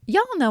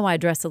Y'all know I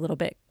dress a little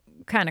bit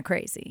kind of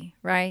crazy,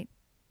 right?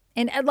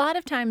 And a lot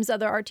of times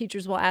other art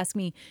teachers will ask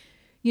me,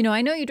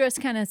 I know you dress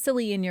kind of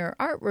silly in your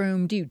art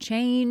room. Do you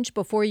change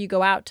before you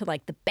go out to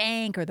like the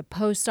bank or the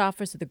post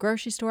office or the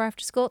grocery store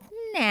after school?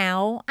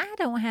 No, I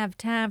don't have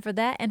time for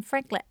that. And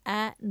frankly,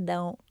 I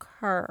don't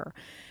care.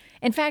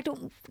 In fact,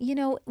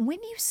 when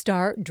you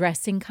start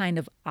dressing kind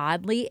of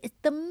oddly,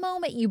 the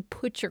moment you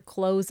put your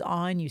clothes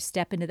on, you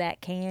step into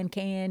that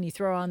can, you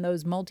throw on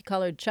those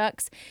multicolored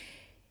chucks,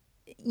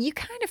 you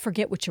kind of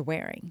forget what you're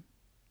wearing.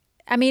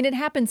 I mean, it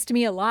happens to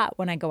me a lot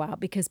when I go out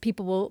because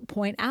people will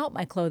point out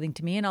my clothing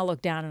to me and I'll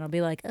look down and I'll be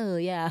like, oh,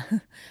 yeah,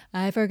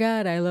 I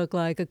forgot I look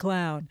like a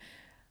clown.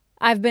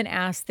 I've been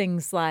asked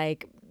things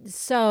like,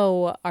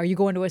 so are you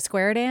going to a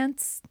square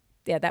dance?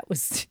 Yeah, that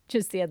was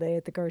just the other day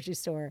at the grocery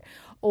store.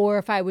 Or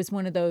if I was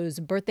one of those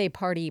birthday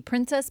party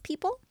princess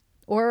people.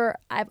 Or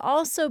I've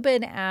also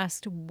been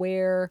asked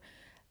where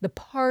the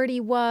party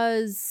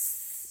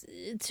was,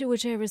 to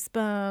which I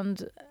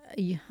respond,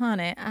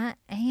 honey, I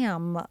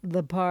am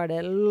the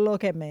party.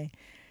 Look at me.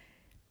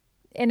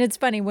 And it's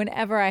funny,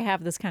 whenever I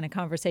have this kind of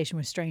conversation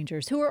with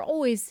strangers who are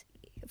always,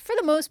 for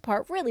the most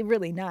part, really,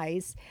 really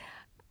nice,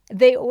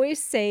 they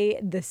always say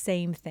the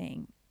same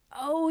thing.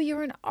 Oh,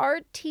 you're an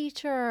art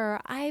teacher.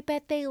 I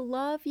bet they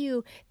love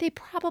you. They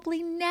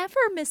probably never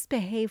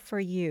misbehave for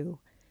you.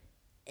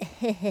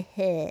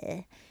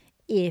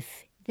 If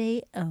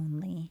they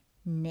only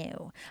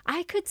knew.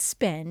 I could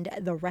spend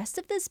the rest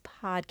of this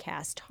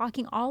podcast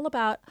talking all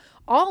about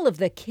all of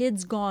the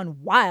kids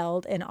gone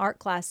wild in art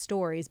class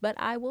stories, but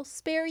I will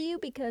spare you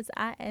because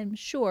I am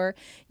sure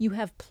you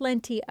have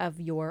plenty of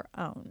your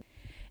own.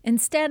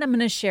 Instead, I'm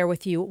going to share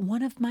with you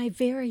one of my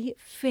very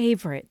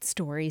favorite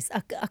stories,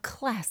 a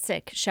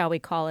classic, shall we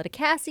call it, a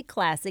Cassie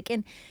classic.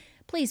 And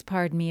please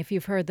pardon me if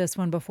you've heard this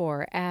one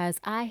before, as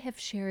I have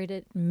shared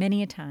it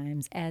many a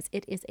times, as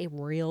it is a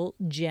real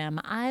gem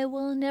I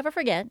will never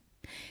forget.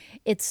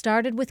 It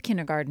started with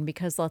kindergarten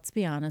because, let's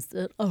be honest,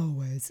 it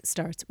always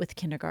starts with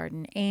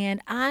kindergarten.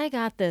 And I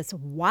got this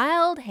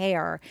wild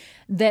hair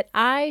that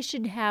I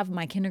should have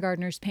my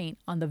kindergartners paint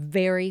on the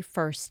very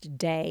first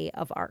day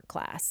of art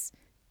class.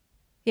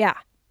 Yeah.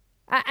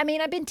 I mean,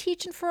 I've been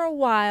teaching for a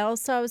while,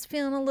 so I was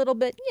feeling a little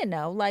bit,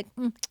 like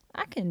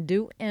I can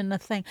do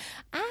anything.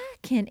 I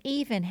can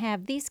even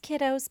have these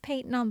kiddos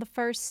painting on the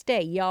first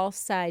day. Y'all,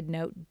 side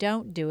note,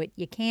 don't do it.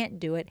 You can't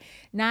do it.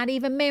 Not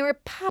even Mary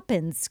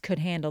Poppins could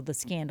handle the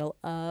scandal,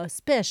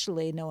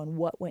 especially knowing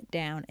what went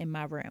down in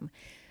my room.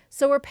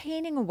 So we're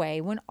painting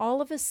away when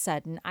all of a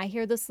sudden I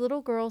hear this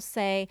little girl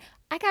say,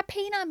 I got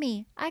paint on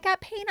me. I got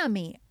paint on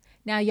me.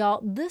 Now,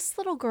 y'all, this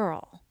little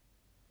girl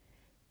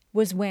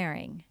was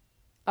wearing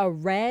a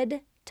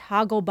red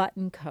toggle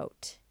button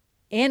coat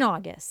in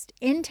August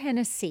in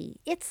Tennessee.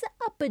 It's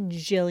a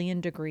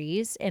bajillion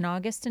degrees in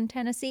August in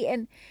Tennessee,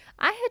 and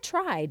I had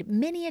tried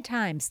many a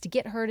times to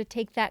get her to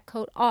take that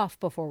coat off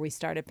before we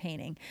started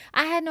painting.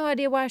 I had no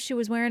idea why she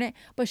was wearing it,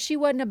 but she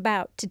wasn't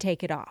about to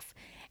take it off.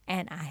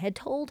 And I had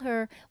told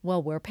her,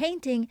 well, we're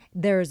painting.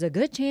 There's a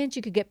good chance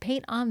you could get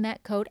paint on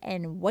that coat.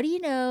 And what do you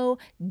know?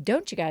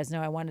 Don't you guys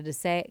know I wanted to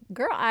say,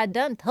 girl, I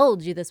done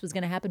told you this was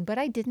going to happen, but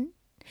I didn't.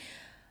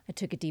 I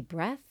took a deep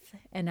breath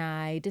and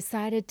I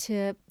decided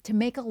to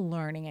make a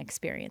learning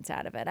experience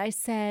out of it. I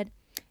said,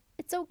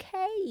 it's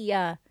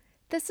okay.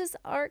 This is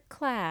art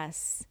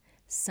class.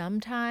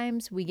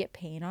 Sometimes we get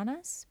paint on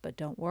us, but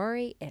don't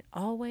worry, it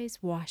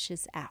always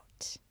washes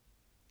out.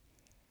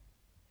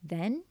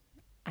 Then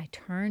I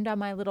turned on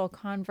my little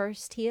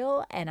Converse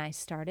heel and I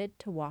started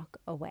to walk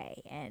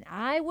away. And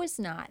I was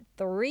not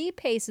 3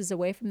 paces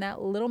away from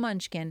that little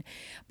munchkin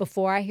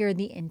before I hear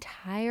the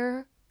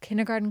entire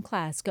kindergarten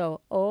class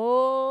go,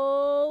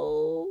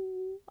 oh,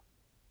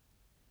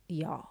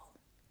 y'all.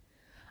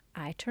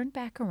 I turned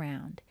back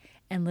around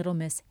and little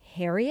Miss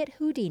Harriet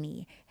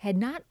Houdini had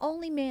not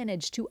only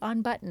managed to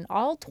unbutton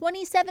all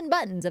 27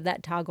 buttons of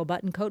that toggle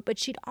button coat, but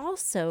she'd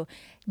also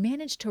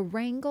managed to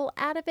wrangle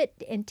out of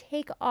it and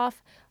take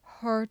off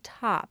her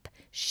top.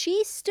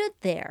 She stood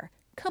there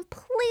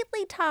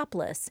completely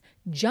topless,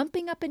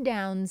 jumping up and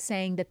down,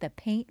 saying that the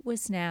paint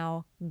was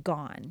now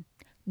gone.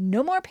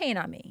 No more paint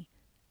on me.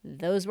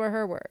 Those were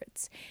her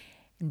words.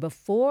 And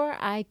before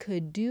I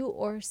could do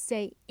or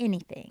say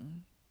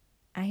anything,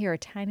 I hear a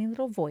tiny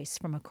little voice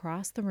from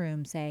across the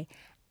room say,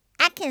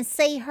 I can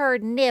see her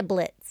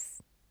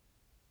niblets.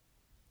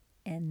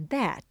 And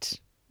that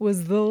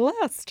was the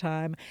last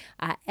time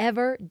I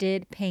ever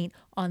did paint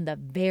on the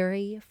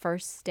very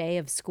first day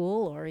of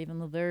school, or even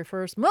the very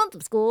first month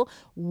of school,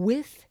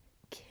 with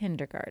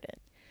kindergarten.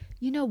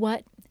 You know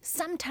what?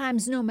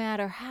 Sometimes no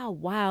matter how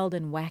wild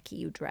and wacky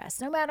you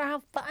dress, no matter how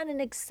fun and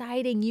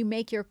exciting you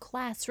make your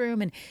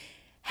classroom and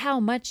how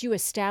much you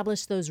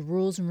establish those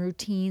rules and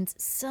routines,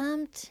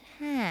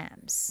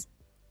 sometimes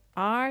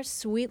our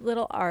sweet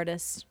little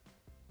artists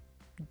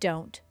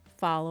don't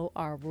follow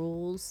our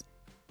rules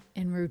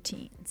and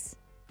routines.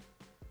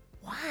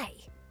 Why?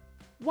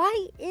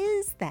 Why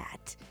is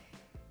that?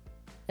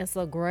 It's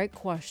a great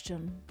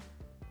question.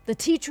 The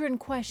teacher in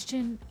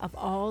question of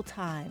all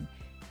time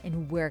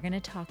and we're going to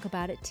talk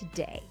about it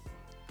today.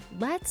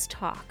 Let's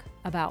talk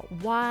about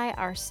why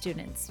our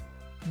students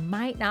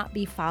might not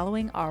be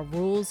following our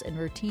rules and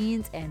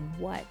routines and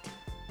what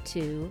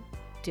to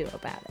do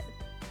about it.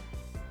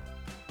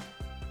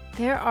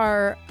 There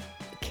are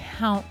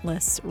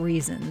countless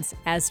reasons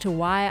as to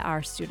why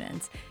our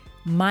students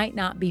might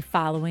not be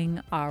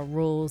following our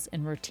rules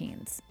and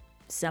routines.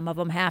 Some of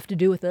them have to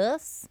do with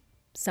us,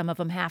 some of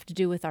them have to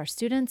do with our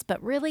students,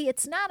 but really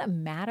it's not a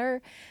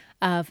matter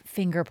of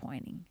finger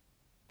pointing.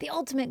 The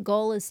ultimate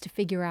goal is to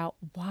figure out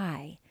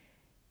why.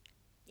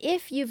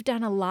 If you've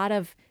done a lot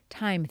of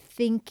time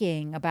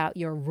thinking about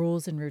your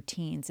rules and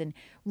routines and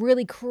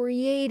really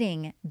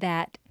creating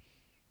that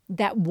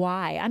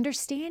why,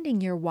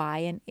 understanding your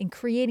why and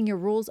creating your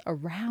rules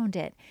around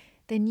it,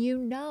 then you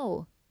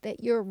know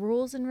that your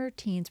rules and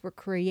routines were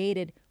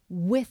created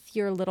with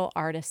your little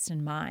artists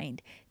in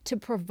mind to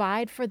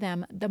provide for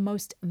them the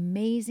most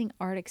amazing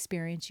art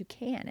experience you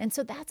can. And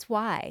so that's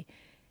why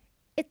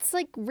it's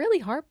like really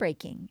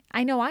heartbreaking.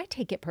 I know I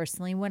take it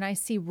personally when I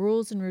see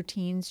rules and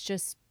routines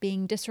just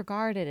being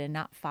disregarded and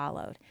not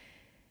followed.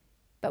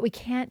 But we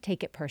can't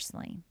take it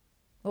personally.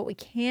 What we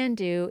can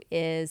do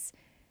is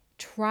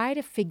try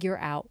to figure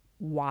out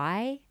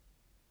why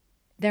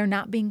they're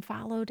not being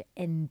followed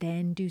and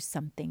then do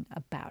something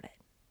about it.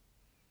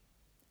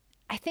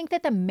 I think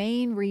that the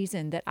main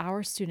reason that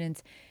our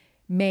students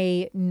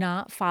may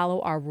not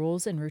follow our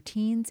rules and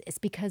routines is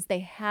because they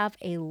have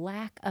a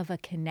lack of a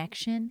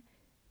connection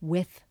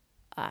with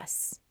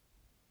us.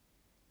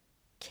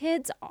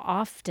 Kids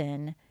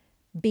often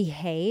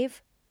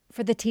behave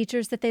for the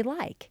teachers that they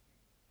like,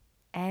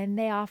 and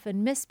they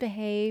often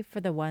misbehave for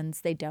the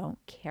ones they don't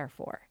care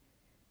for.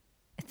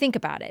 Think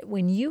about it.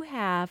 When you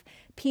have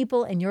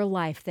people in your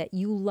life that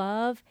you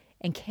love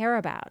and care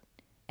about,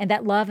 and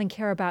that love and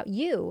care about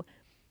you,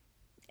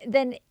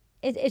 then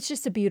it's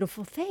just a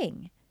beautiful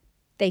thing.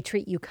 They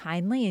treat you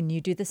kindly and you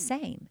do the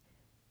same.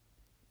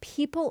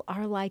 People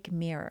are like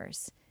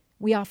mirrors.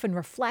 We often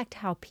reflect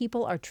how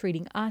people are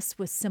treating us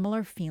with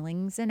similar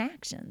feelings and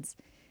actions.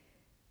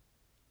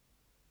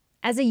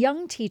 As a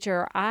young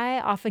teacher, I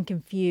often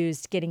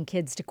confused getting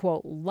kids to,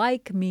 quote,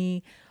 like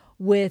me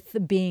with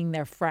being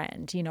their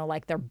friend,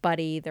 like their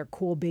buddy, their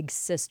cool big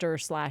sister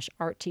 /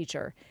 art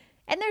teacher.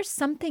 And there's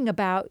something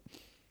about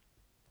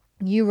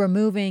you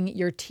removing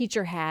your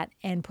teacher hat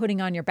and putting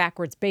on your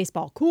backwards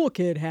baseball cool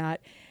kid hat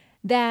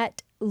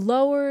that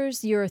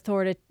lowers your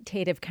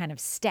authoritative kind of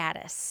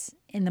status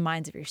in the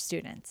minds of your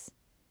students.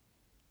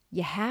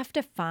 You have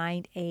to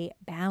find a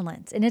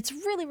balance, and it's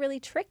really, really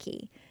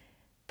tricky.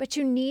 But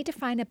you need to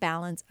find a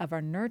balance of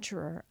a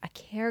nurturer, a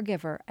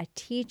caregiver, a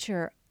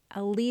teacher,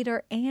 a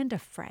leader, and a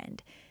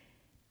friend.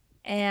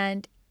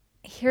 And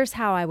here's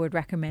how I would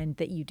recommend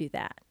that you do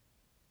that.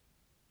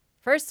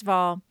 First of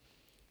all,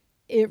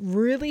 it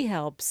really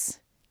helps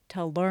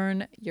to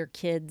learn your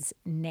kids'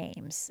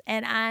 names.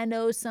 And I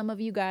know some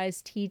of you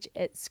guys teach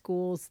at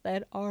schools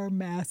that are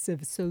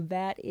massive, so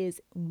that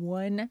is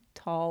one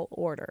tall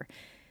order.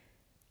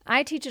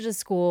 I teach at a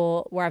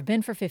school where I've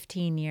been for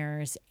 15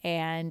 years,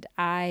 and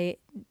I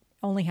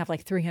only have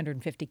like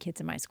 350 kids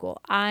in my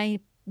school. I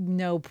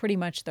know pretty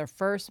much their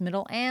first,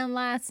 middle, and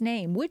last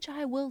name, which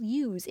I will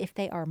use if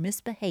they are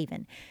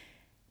misbehaving.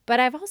 But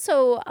I've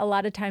also a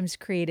lot of times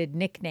created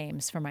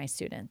nicknames for my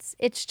students.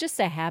 It's just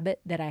a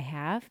habit that I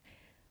have.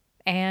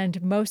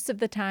 And most of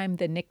the time,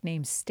 the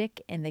nicknames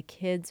stick and the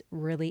kids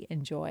really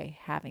enjoy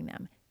having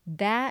them.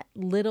 That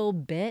little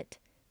bit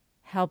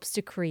helps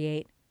to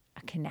create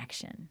a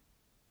connection.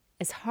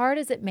 As hard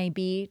as it may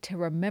be to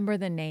remember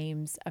the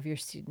names of your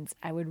students,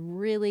 I would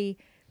really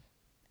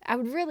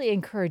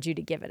encourage you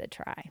to give it a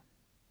try.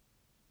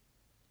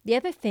 The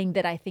other thing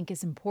that I think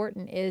is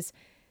important is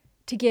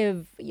to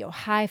give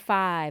high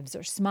fives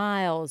or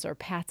smiles or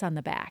pats on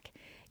the back.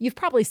 You've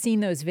probably seen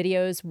those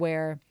videos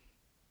where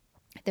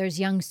there's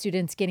young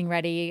students getting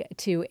ready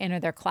to enter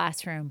their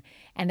classroom,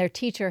 and their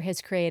teacher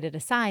has created a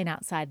sign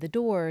outside the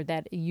door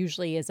that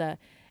usually is a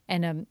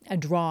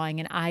drawing,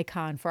 an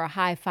icon for a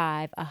high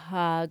five, a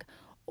hug,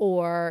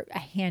 or a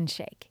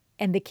handshake.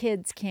 And the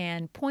kids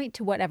can point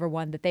to whatever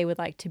one that they would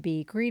like to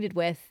be greeted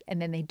with, and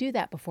then they do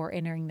that before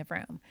entering the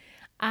room.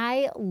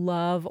 I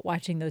love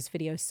watching those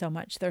videos so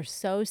much. They're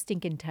so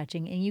stinking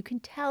touching, and you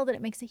can tell that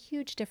it makes a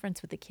huge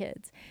difference with the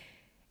kids.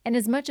 And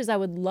as much as I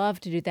would love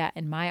to do that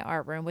in my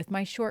art room with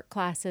my short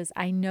classes,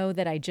 I know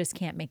that I just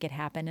can't make it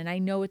happen. And I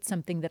know it's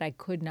something that I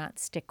could not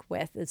stick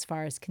with as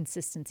far as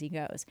consistency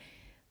goes.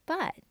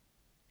 But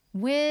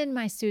when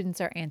my students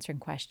are answering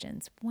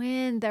questions,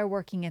 when they're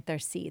working at their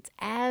seats,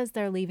 as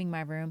they're leaving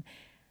my room,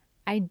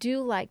 I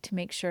do like to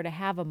make sure to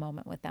have a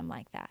moment with them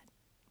like that,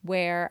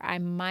 where I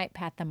might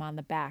pat them on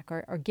the back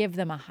or give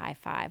them a high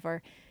five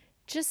or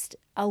just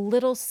a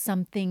little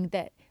something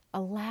that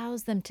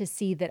allows them to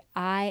see that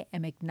I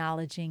am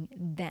acknowledging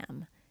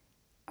them.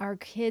 Our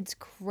kids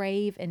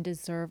crave and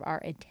deserve our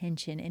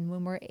attention, and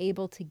when we're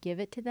able to give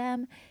it to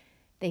them,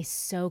 they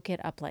soak it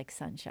up like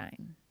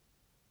sunshine.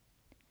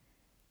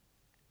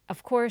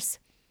 Of course,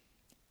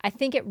 I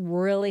think it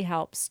really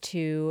helps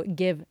to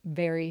give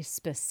very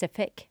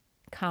specific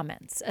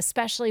comments,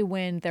 especially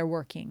when they're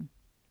working.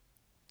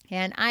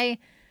 And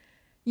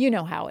you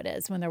know how it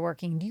is when they're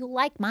working. Do you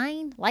like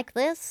mine like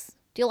this?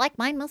 Do you like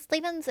mine, Miss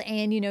Stevens?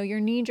 And, your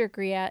knee-jerk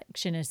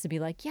reaction is to be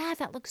like, yeah,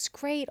 that looks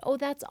great. Oh,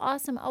 that's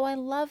awesome. Oh, I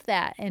love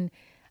that. And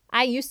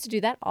I used to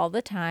do that all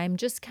the time,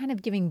 just kind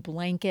of giving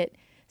blanket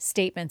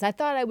statements. I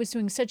thought I was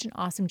doing such an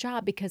awesome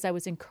job because I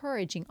was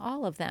encouraging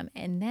all of them.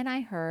 And then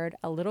I heard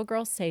a little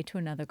girl say to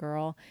another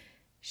girl,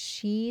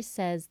 she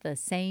says the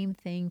same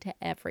thing to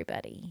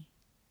everybody.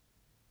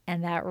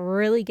 And that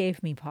really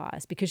gave me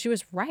pause because she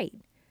was right.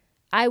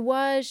 I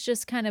was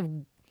just kind of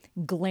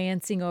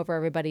glancing over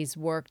everybody's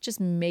work, just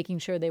making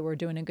sure they were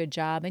doing a good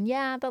job. And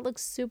yeah, that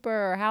looks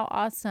super. How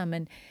awesome.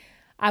 And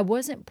I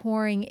wasn't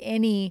pouring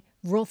any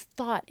real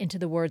thought into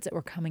the words that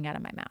were coming out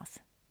of my mouth.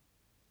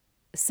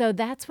 So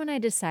that's when I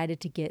decided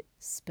to get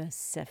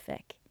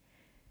specific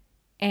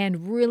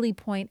and really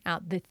point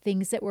out the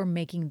things that were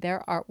making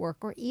their artwork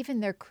or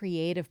even their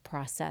creative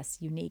process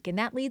unique. And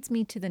that leads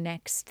me to the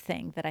next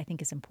thing that I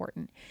think is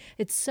important.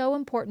 It's so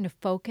important to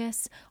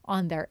focus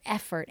on their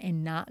effort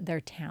and not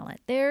their talent.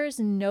 There's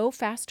no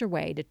faster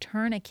way to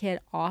turn a kid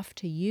off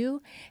to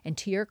you and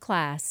to your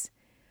class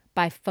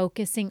by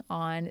focusing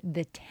on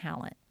the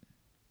talent.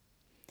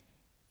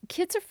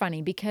 Kids are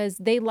funny because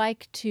they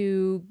like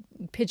to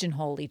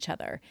pigeonhole each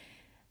other.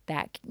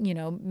 That,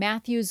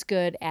 Matthew's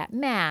good at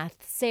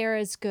math,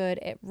 Sarah's good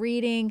at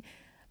reading,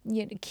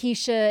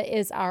 Keisha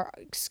is our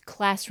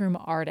classroom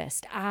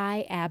artist.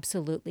 I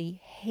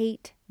absolutely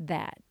hate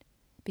that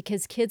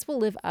because kids will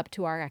live up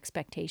to our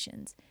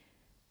expectations.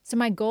 So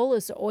my goal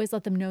is to always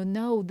let them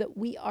know that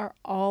we are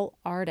all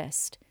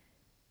artists.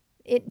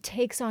 It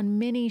takes on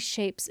many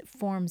shapes,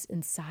 forms,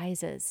 and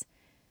sizes.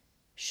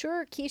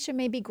 Sure, Keisha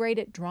may be great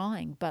at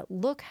drawing, but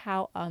look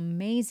how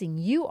amazing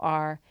you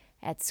are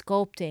at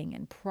sculpting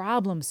and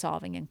problem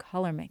solving and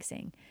color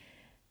mixing.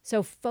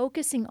 So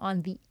focusing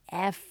on the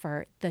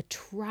effort, the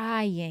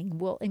trying,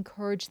 will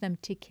encourage them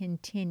to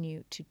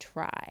continue to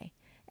try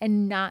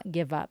and not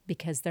give up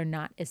because they're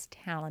not as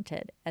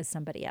talented as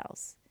somebody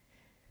else.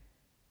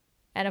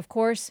 And of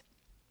course,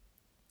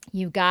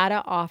 you've got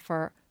to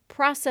offer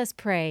process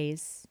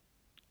praise,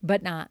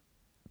 but not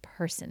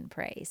person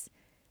praise.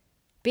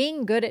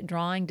 Being good at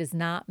drawing does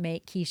not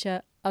make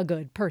Keisha a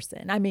good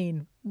person. I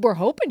mean, we're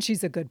hoping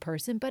she's a good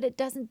person, but it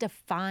doesn't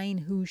define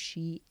who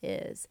she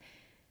is.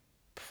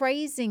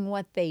 Praising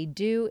what they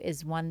do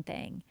is one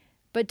thing,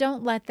 but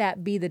don't let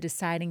that be the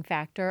deciding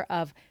factor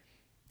of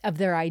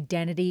their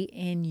identity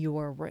in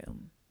your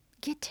room.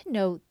 Get to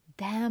know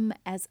them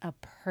as a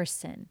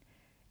person,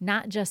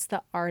 not just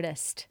the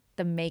artist,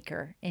 the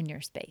maker in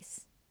your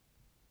space.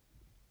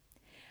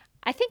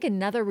 I think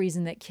another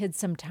reason that kids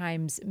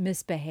sometimes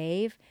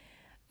misbehave,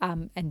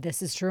 and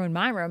this is true in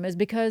my room, is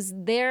because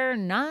they're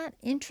not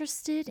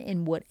interested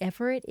in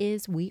whatever it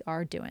is we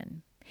are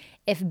doing.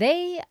 If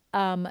they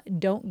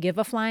don't give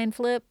a flying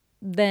flip,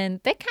 then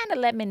they kind of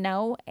let me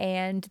know,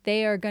 and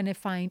they are going to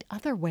find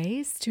other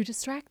ways to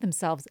distract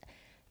themselves,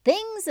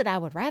 things that I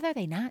would rather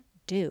they not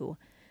do.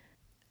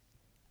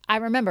 I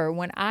remember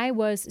when I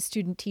was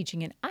student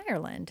teaching in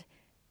Ireland,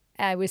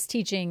 I was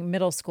teaching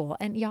middle school,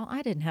 and y'all,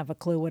 I didn't have a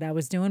clue what I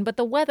was doing, but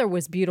the weather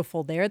was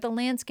beautiful there. The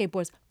landscape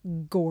was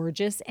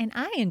gorgeous, and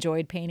I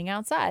enjoyed painting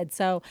outside.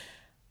 So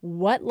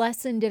what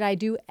lesson did I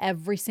do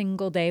every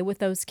single day with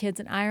those kids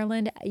in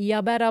Ireland?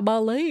 You better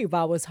believe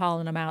I was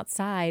hauling them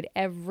outside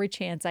every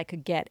chance I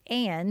could get.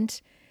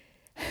 And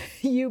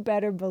you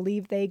better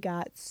believe they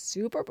got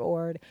super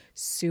bored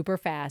super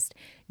fast.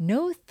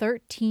 No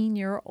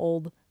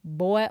 13-year-old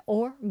boy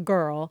or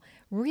girl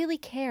really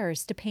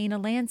cares to paint a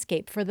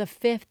landscape for the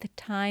 5th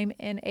time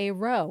in a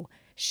row.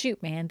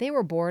 Shoot, man, they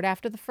were bored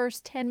after the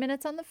first 10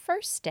 minutes on the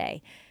first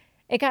day.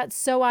 It got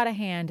so out of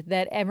hand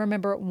that I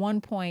remember at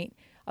one point,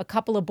 a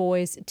couple of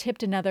boys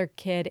tipped another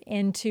kid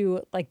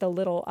into like the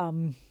little,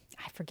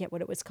 I forget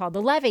what it was called,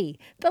 the levee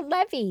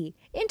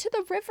into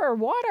the river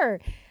water.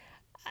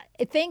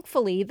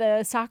 Thankfully,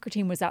 the soccer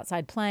team was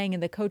outside playing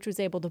and the coach was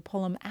able to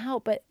pull them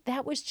out. But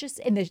that was just,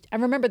 I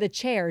remember the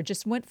chair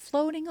just went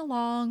floating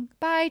along.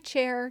 Bye,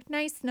 chair.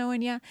 Nice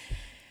knowing you.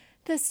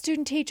 The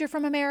student teacher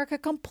from America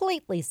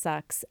completely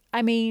sucks.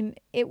 I mean,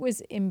 it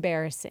was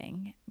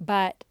embarrassing.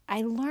 But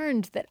I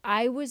learned that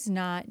I was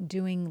not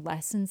doing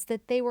lessons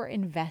that they were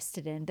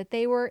invested in, that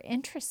they were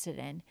interested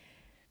in.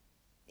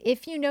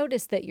 If you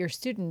notice that your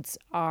students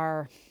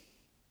are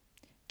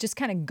just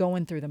kind of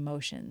going through the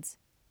motions,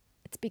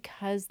 it's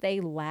because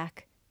they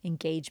lack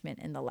engagement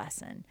in the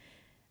lesson.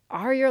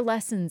 Are your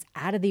lessons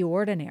out of the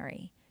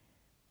ordinary?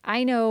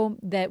 I know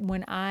that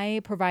when I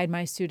provide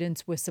my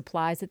students with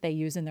supplies that they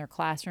use in their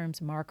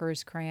classrooms,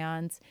 markers,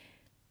 crayons,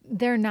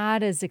 they're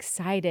not as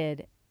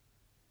excited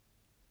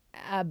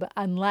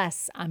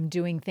unless I'm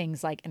doing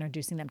things like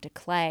introducing them to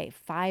clay,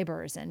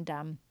 fibers,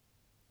 and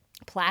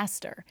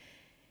plaster.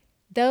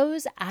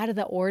 Those out of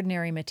the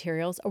ordinary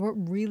materials are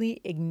what really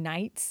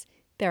ignites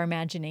their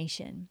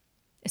imagination.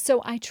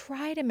 So I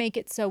try to make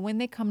it so when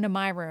they come to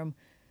my room,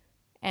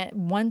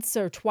 and once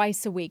or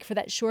twice a week for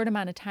that short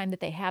amount of time that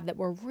they have, that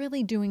we're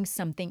really doing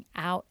something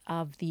out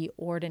of the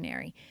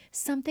ordinary,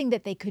 something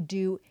that they could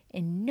do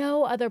in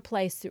no other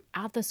place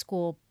throughout the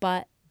school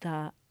but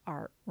the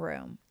art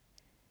room.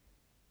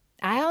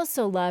 I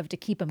also love to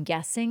keep them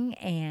guessing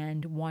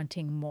and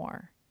wanting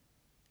more.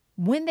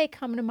 When they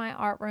come to my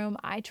art room,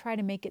 I try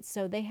to make it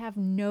so they have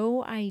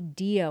no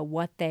idea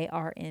what they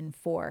are in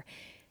for.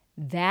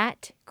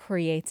 That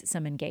creates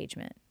some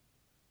engagement.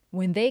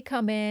 When they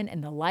come in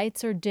and the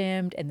lights are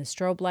dimmed and the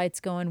strobe lights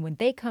going, when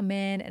they come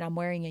in and I'm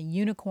wearing a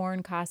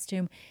unicorn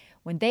costume,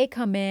 when they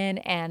come in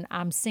and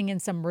I'm singing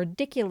some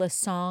ridiculous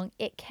song,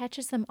 it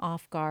catches them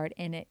off guard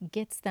and it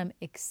gets them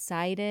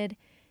excited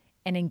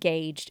and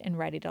engaged and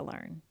ready to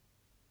learn.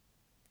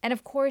 And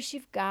of course,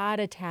 you've got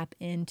to tap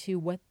into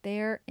what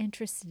they're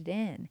interested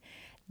in.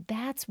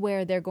 That's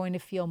where they're going to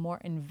feel more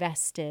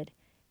invested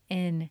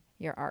in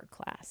your art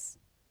class.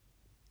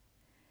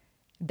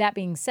 That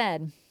being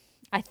said,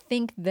 I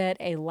think that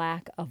a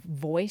lack of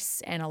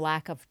voice and a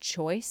lack of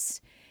choice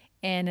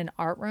in an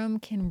art room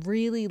can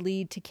really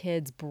lead to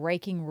kids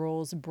breaking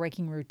rules,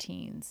 breaking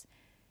routines.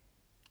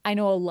 I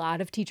know a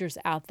lot of teachers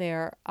out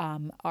there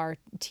are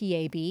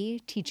TAB,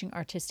 teaching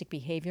artistic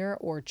behavior,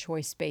 or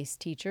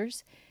choice-based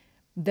teachers.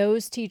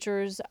 Those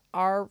teachers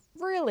are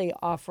really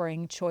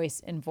offering choice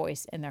and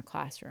voice in their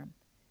classroom.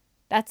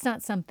 That's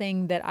not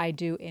something that I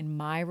do in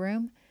my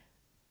room,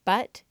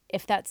 but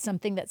if that's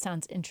something that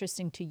sounds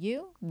interesting to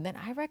you, then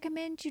I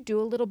recommend you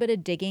do a little bit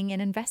of digging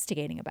and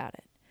investigating about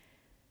it.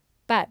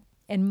 But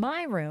in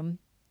my room,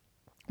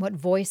 what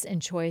voice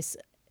and choice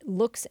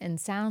looks and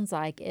sounds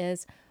like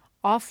is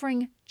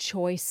offering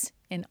choice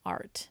in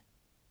art.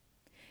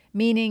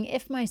 Meaning,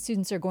 if my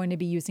students are going to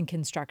be using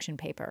construction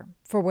paper,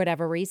 for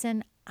whatever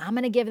reason, I'm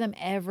going to give them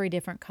every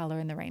different color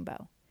in the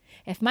rainbow.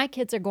 If my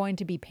kids are going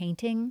to be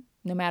painting,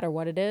 no matter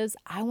what it is,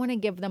 I want to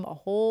give them a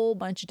whole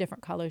bunch of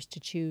different colors to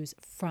choose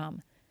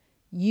from.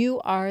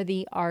 You are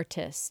the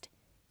artist.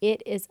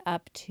 It is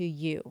up to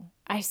you.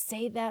 I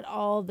say that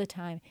all the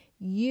time.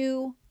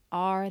 You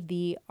are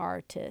the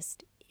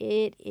artist.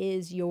 It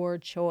is your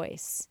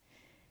choice.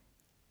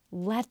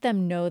 Let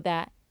them know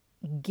that.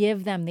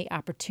 Give them the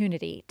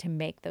opportunity to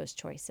make those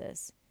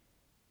choices.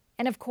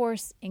 And of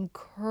course,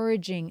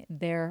 encouraging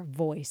their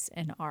voice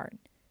in art.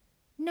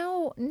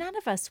 No, none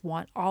of us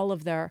want all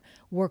of their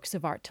works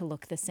of art to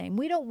look the same.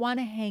 We don't want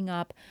to hang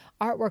up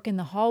artwork in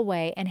the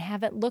hallway and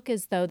have it look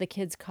as though the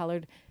kids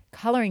colored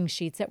coloring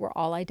sheets that were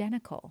all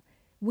identical.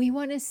 We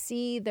want to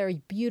see their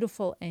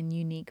beautiful and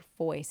unique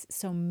voice.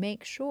 So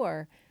make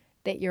sure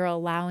that you're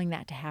allowing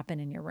that to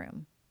happen in your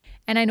room.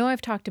 And I know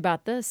I've talked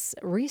about this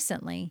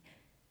recently,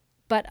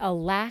 but a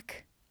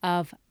lack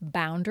of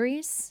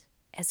boundaries,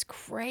 as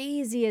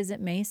crazy as it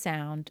may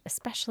sound,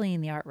 especially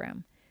in the art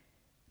room,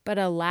 but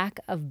a lack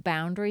of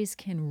boundaries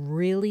can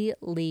really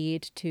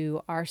lead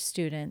to our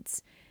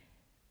students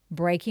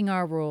breaking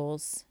our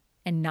rules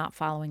and not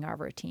following our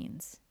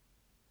routines.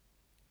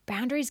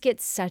 Boundaries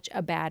get such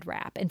a bad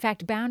rap. In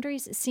fact,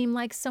 boundaries seem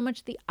like so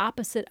much the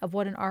opposite of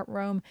what an art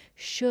room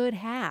should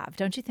have,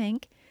 don't you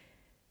think?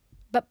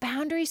 But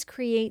boundaries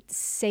create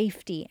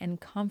safety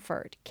and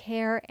comfort,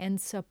 care and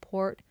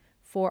support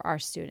for our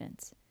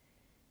students.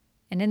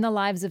 And in the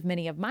lives of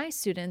many of my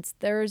students,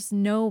 there's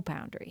no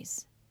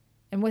boundaries.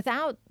 And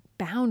without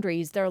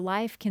boundaries, their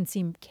life can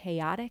seem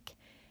chaotic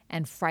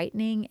and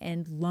frightening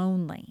and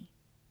lonely.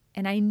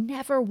 And I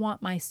never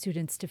want my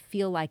students to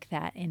feel like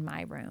that in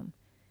my room.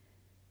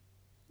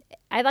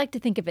 I like to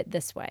think of it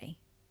this way,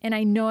 and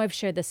I know I've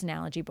shared this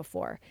analogy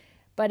before,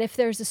 but if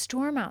there's a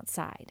storm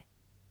outside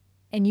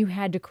and you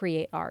had to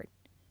create art,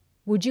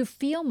 would you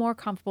feel more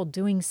comfortable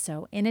doing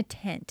so in a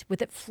tent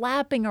with it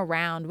flapping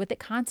around, with it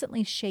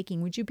constantly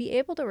shaking? Would you be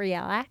able to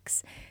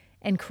relax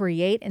and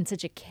create in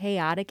such a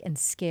chaotic and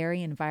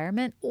scary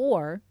environment?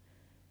 Or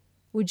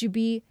would you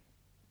be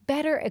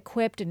better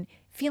equipped and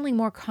feeling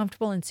more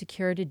comfortable and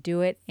secure to do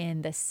it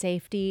in the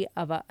safety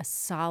of a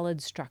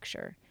solid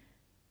structure,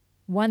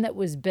 one that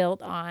was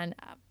built on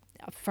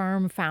a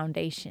firm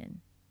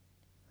foundation,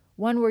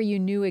 one where you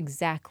knew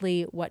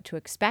exactly what to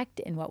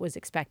expect and what was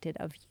expected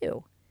of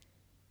you?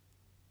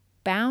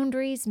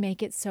 Boundaries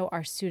make it so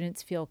our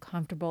students feel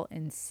comfortable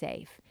and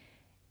safe.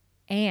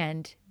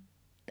 And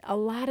a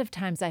lot of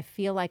times I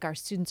feel like our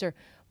students are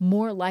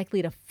more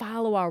likely to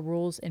follow our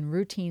rules and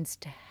routines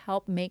to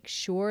help make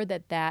sure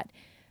that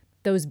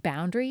those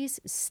boundaries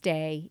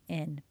stay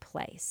in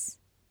place.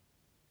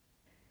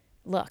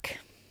 Look,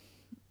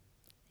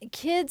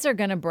 kids are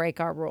going to break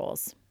our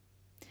rules.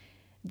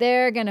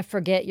 They're going to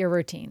forget your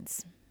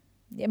routines.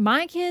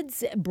 My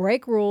kids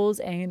break rules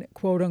and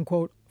quote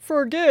unquote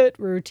forget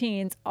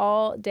routines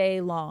all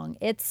day long.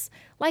 It's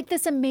like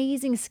this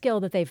amazing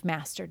skill that they've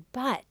mastered.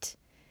 But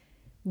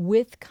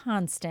with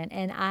constant,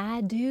 and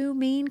I do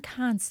mean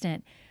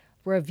constant,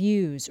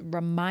 reviews,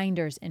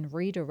 reminders, and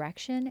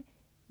redirection,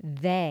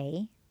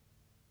 they,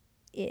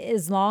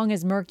 as long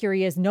as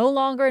Mercury is no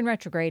longer in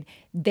retrograde,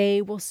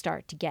 they will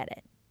start to get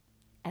it.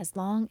 As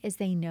long as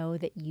they know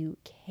that you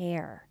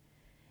care.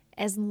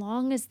 As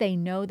long as they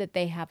know that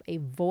they have a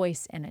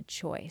voice and a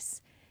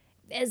choice.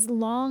 as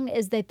long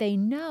as that they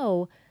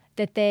know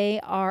that they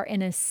are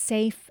in a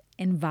safe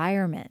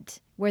environment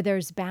where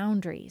there's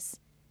boundaries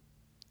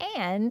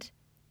and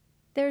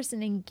there's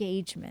an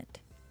engagement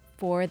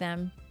for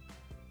them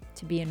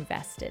to be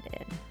invested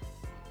in.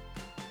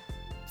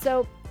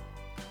 So,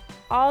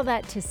 all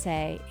that to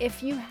say,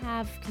 if you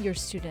have your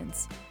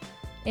students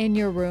in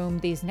your room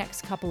these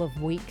next couple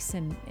of weeks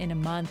and in a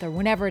month or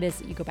whenever it is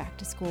that you go back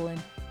to school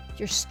and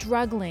you're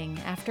struggling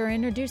after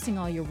introducing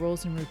all your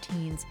rules and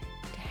routines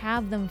to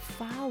have them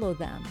follow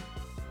them,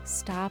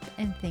 stop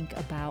and think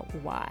about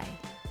why.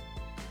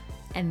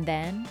 And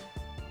then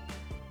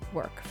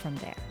work from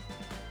there.